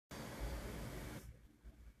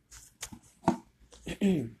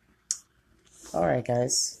All right,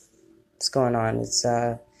 guys. What's going on? It's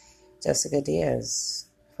Jessica Diaz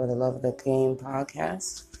for the Love of the Game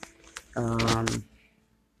podcast. Um,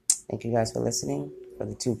 Thank you guys for listening. For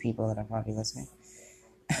the two people that are probably listening,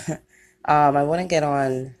 I want to get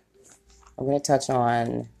on. I'm going to touch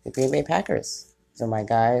on the Green Bay Packers. So, my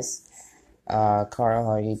guys, Carl,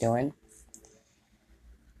 how are you doing?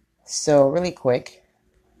 So, really quick,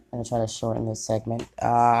 I'm going to try to shorten this segment.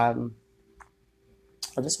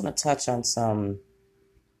 I just want to touch on some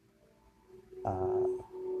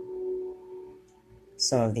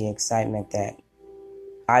of the excitement that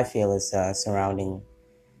I feel is surrounding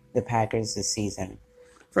the Packers this season.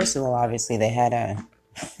 First of all, obviously, they had a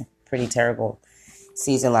pretty terrible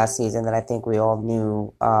season last season that I think we all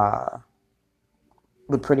knew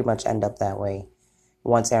would pretty much end up that way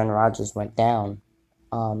once Aaron Rodgers went down.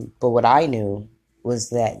 But what I knew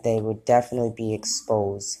was that they would definitely be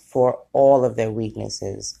exposed for all of their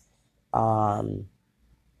weaknesses. Um,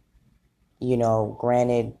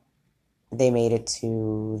 Granted, they made it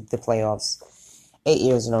to the playoffs 8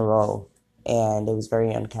 years in a row, and it was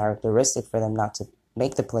very uncharacteristic for them not to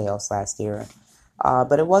make the playoffs last year.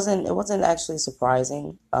 But it wasn't actually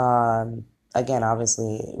surprising. Again,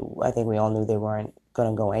 obviously, I think we all knew they weren't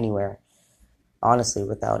going to go anywhere, honestly,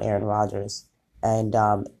 without Aaron Rodgers. And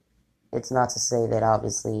it's not to say that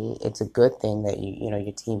obviously it's a good thing that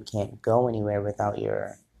your team can't go anywhere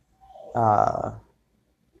uh,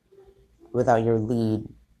 without your lead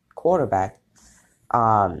quarterback.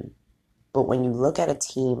 Um, but when you look at a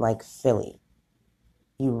team like Philly,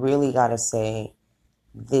 you really got to say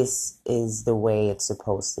this is the way it's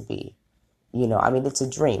supposed to be. It's a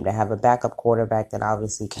dream to have a backup quarterback that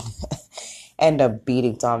obviously can end up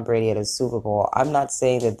beating Tom Brady at a Super Bowl. I'm not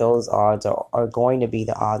saying that those odds are going to be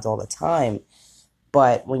the odds all the time,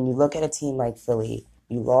 but when you look at a team like Philly,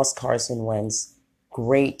 you lost Carson Wentz,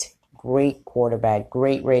 great quarterback,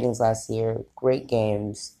 great ratings last year, great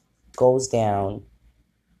games, goes down.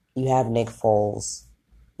 You have Nick Foles.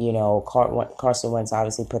 Carson Wentz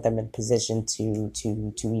obviously put them in position to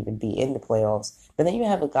even be in the playoffs. But then you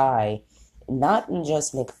have a guy, not in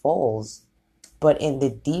just Nick Foles, but in the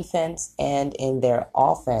defense and in their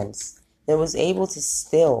offense, that was able to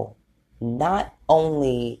still not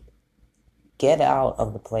only get out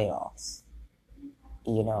of the playoffs,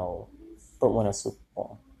 you know, but win a Super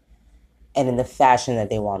Bowl. And in the fashion that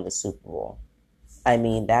they won the Super Bowl. I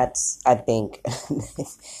think,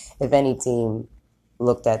 if any team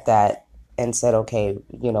looked at that and said, okay,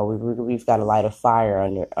 we've got to light a fire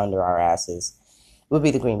under our asses, it would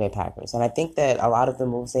be the Green Bay Packers. And I think that a lot of the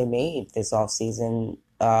moves they made this offseason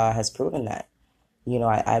has proven that.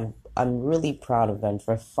 I'm really proud of them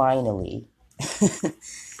for finally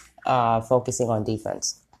focusing on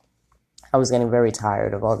defense. I was getting very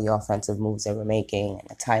tired of all the offensive moves they were making, and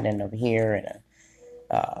a tight end over here, and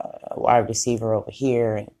a wide receiver over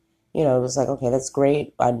here. And, it was like, okay, that's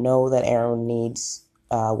great. I know that Aaron needs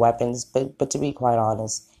weapons, but to be quite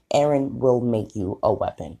honest, Aaron will make you a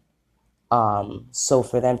weapon. So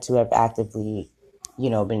for them to have actively,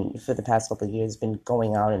 been for the past couple of years, been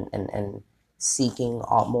going out and seeking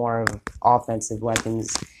more offensive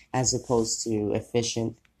weapons as opposed to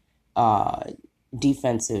efficient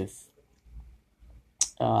defensive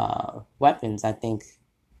weapons, I think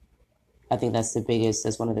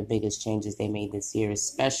that's one of the biggest changes they made this year,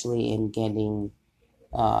 especially in getting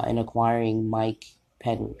in acquiring Mike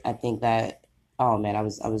Pettin. I think that, oh man, I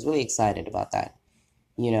was really excited about that.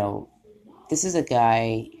 You know, this is a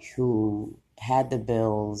guy who had the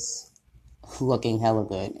Bills looking hella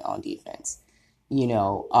good on defense. You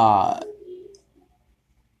know,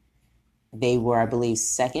 they were, I believe,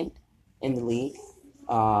 second in the league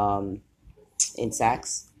um, in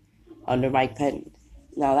sacks under Mike Pettin.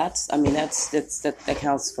 Now that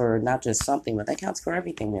counts for not just something, but that counts for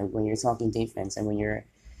everything when you're talking defense and when you're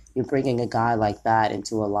bringing a guy like that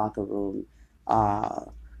into a locker room, uh,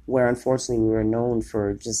 where unfortunately we were known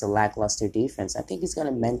for just a lackluster defense. I think he's going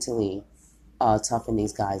to mentally toughen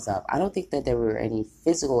these guys up. I don't think that there were any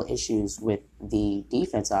physical issues with the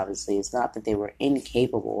defense. Obviously, it's not that they were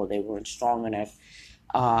incapable or they weren't strong enough.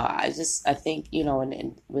 I think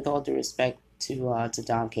and with all due respect to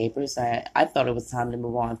Dom Capers, I thought it was time to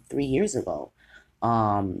move on 3 years ago.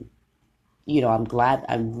 Um, I'm glad.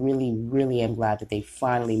 I really, really am glad that they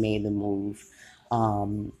finally made the move.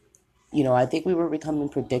 Um, I think we were becoming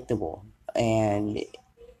predictable and,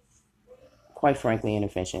 quite frankly,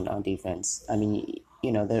 inefficient on defense. I mean,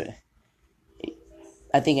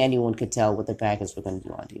 I think anyone could tell what the Packers were going to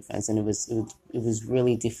do on defense, and it was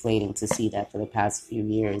really deflating to see that for the past few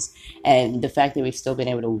years. And the fact that we've still been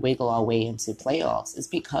able to wiggle our way into playoffs is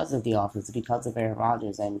because of the offense, because of Aaron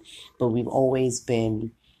Rodgers, but we've always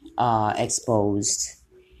been exposed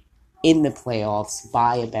in the playoffs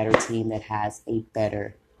by a better team that has a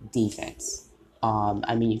better defense.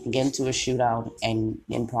 I mean, you can get into a shootout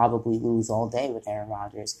and probably lose all day with Aaron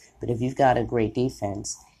Rodgers, but if you've got a great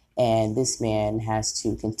defense and this man has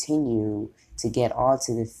to continue to get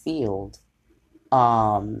onto the field,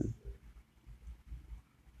 um,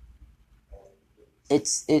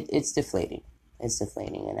 it's deflating. It's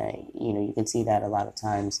deflating, and you can see that a lot of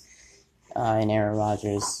times in Aaron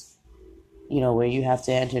Rodgers. Where you have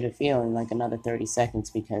to enter the field in like another 30 seconds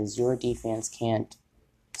because your defense can't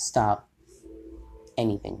stop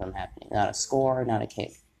anything from happening. Not a score, not a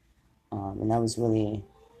kick. And that was really,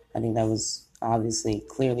 I think that was obviously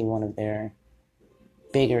clearly one of their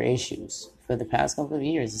bigger issues for the past couple of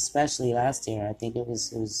years, especially last year. I think it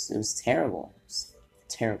was terrible. It was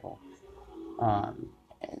terrible.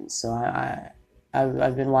 And so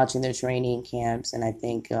I've been watching their training camps, and I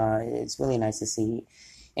think it's really nice to see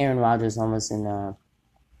Aaron Rodgers almost in on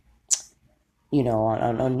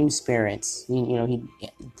new spirits. He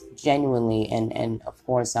genuinely and of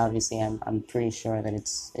course, obviously, I'm pretty sure that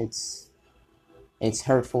it's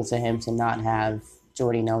hurtful to him to not have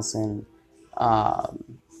Jordy Nelson. I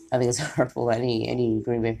think it's hurtful to any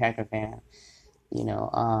Green Bay Packer fan, you know.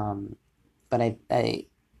 But I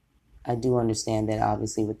do understand that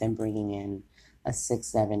obviously with them bringing in a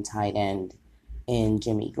 6'7" tight end in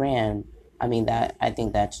Jimmy Graham, I mean that I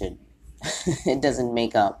think that should it doesn't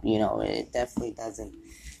make up, it definitely doesn't.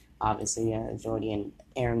 Obviously, Jordy and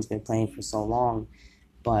Aaron's been playing for so long,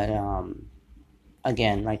 but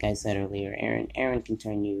again, like I said earlier, Aaron can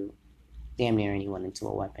turn you damn near anyone into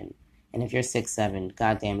a weapon. And if you're 6'7",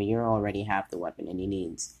 god damn it, you already have the weapon and he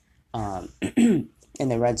needs. In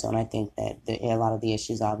the red zone, I think that a lot of the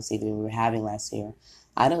issues, obviously, that we were having last year,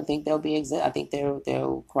 I don't think they'll be I think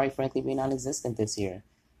they'll quite frankly be non-existent this year.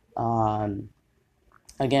 Um,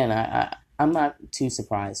 Again, I'm not too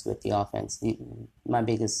surprised with the offense. My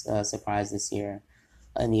biggest surprise this year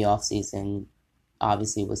in the offseason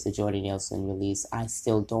obviously was the Jordy Nelson release. I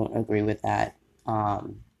still don't agree with that.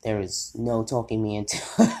 There is no talking me into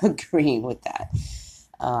agreeing with that.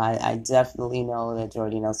 I definitely know that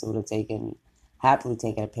Jordy Nelson would have happily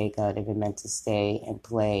taken a pay cut if it meant to stay and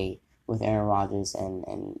play with Aaron Rodgers and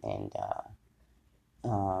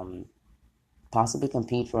possibly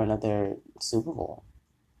compete for another Super Bowl.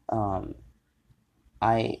 Um,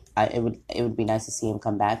 it would be nice to see him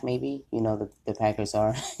come back. Maybe the Packers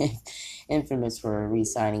are infamous for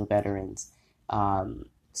re-signing veterans.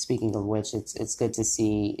 Speaking of which, it's good to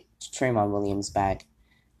see Trayvon Williams back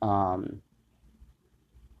at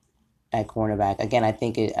cornerback again. I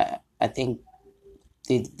think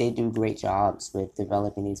they do great jobs with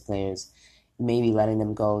developing these players. Maybe letting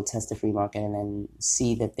them go, test the free market, and then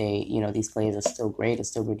see that these players are still great, are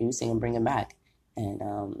still producing, and bring them back. And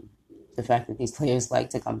the fact that these players like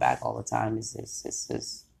to come back all the time is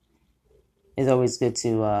always good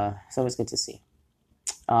to see.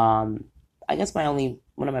 I guess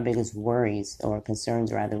one of my biggest worries or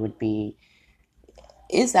concerns rather would be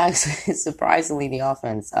is actually surprisingly the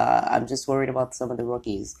offense. I'm just worried about some of the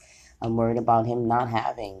rookies. I'm worried about him not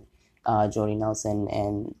having Jordy Nelson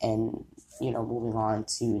and moving on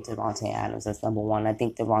to Devontae Adams. That's number one. I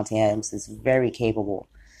think Devontae Adams is very capable.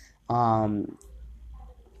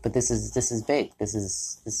 But this is big. This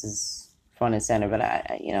is front and center. But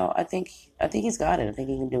I think he's got it. I think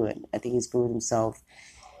he can do it. I think he's proved himself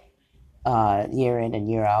year in and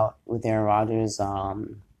year out with Aaron Rodgers.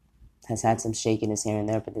 Has had some shakiness here and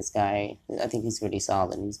there, but this guy, I think he's really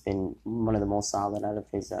solid. He's been one of the most solid out of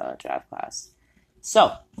his draft class.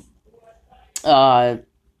 So,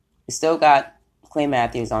 we still got Clay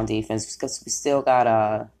Matthews on defense because we still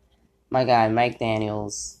got my guy Mike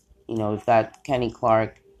Daniels. We've got Kenny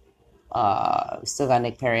Clark. We still got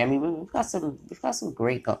Nick Perry. I mean, we've got some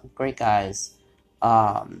great guys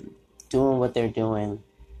doing what they're doing,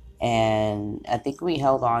 and I think we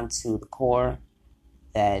held on to the core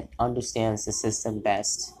that understands the system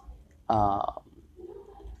best.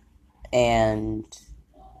 And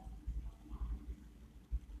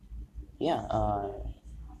yeah,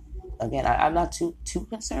 again, I'm not too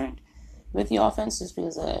concerned with the offense just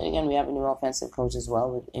because again we have a new offensive coach as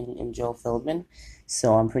well in Joe Philbin,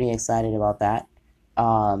 so I'm pretty excited about that.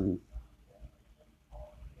 Um,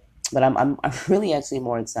 but I'm really actually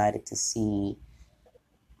more excited to see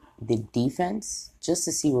the defense just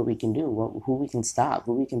to see what we can do, who we can stop,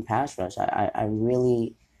 who we can pass rush. I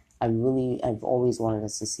really I've always wanted to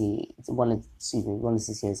see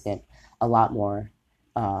us get a lot more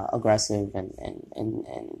aggressive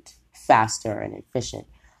and faster and efficient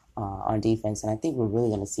on defense, and I think we're really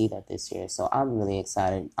going to see that this year. So I'm really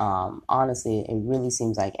excited. Honestly, it really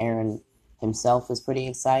seems like Aaron himself is pretty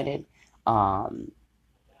excited. Um,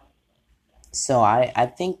 so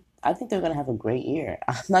I think they're gonna have a great year.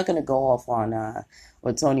 I'm not gonna go off on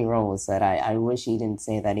what Tony Romo said. I wish he didn't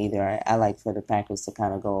say that either. I like for the Packers to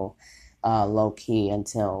kind of go low key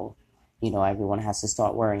until everyone has to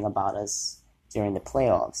start worrying about us during the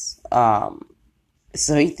playoffs.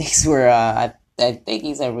 So he thinks I think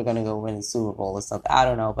he said we're gonna go win the Super Bowl or something. I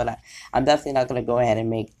don't know, but I'm definitely not gonna go ahead and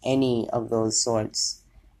make any of those sorts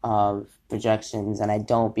of projections, and I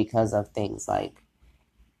don't because of things like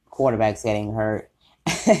quarterbacks getting hurt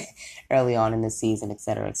early on in the season, et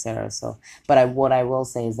cetera, et cetera. So, but what I will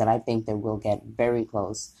say is that I think that we'll get very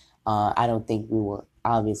close. I don't think we will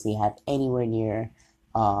obviously have anywhere near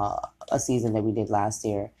a season that we did last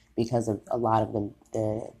year because of a lot of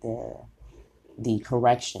the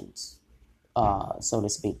corrections, so to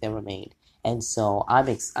speak, that were made. And so I'm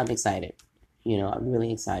excited. I'm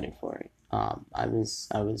really excited for it. I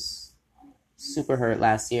was super hurt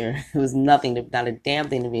last year. It was not a damn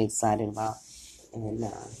thing to be excited about. And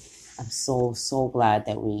I'm so glad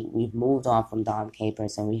that we've moved on from Dom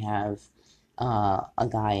Capers and we have a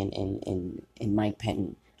guy in Mike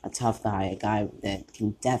Pettin, a tough guy, a guy that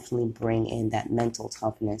can definitely bring in that mental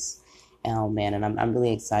toughness. Oh man, and I'm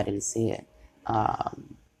really excited to see it.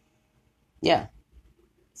 Yeah.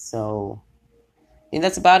 So yeah,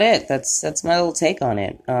 that's about it. That's my little take on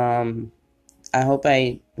it. I hope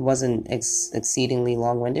I wasn't exceedingly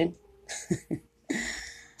long-winded,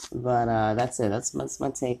 but that's it. That's my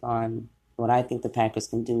take on what I think the Packers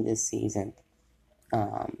can do this season.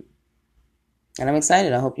 Um, and I'm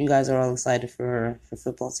excited. I hope you guys are all excited for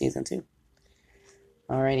football season too.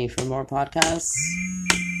 Alrighty, for more podcasts,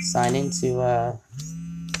 sign into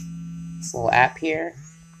this little app here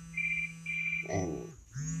and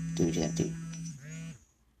do what you have to do.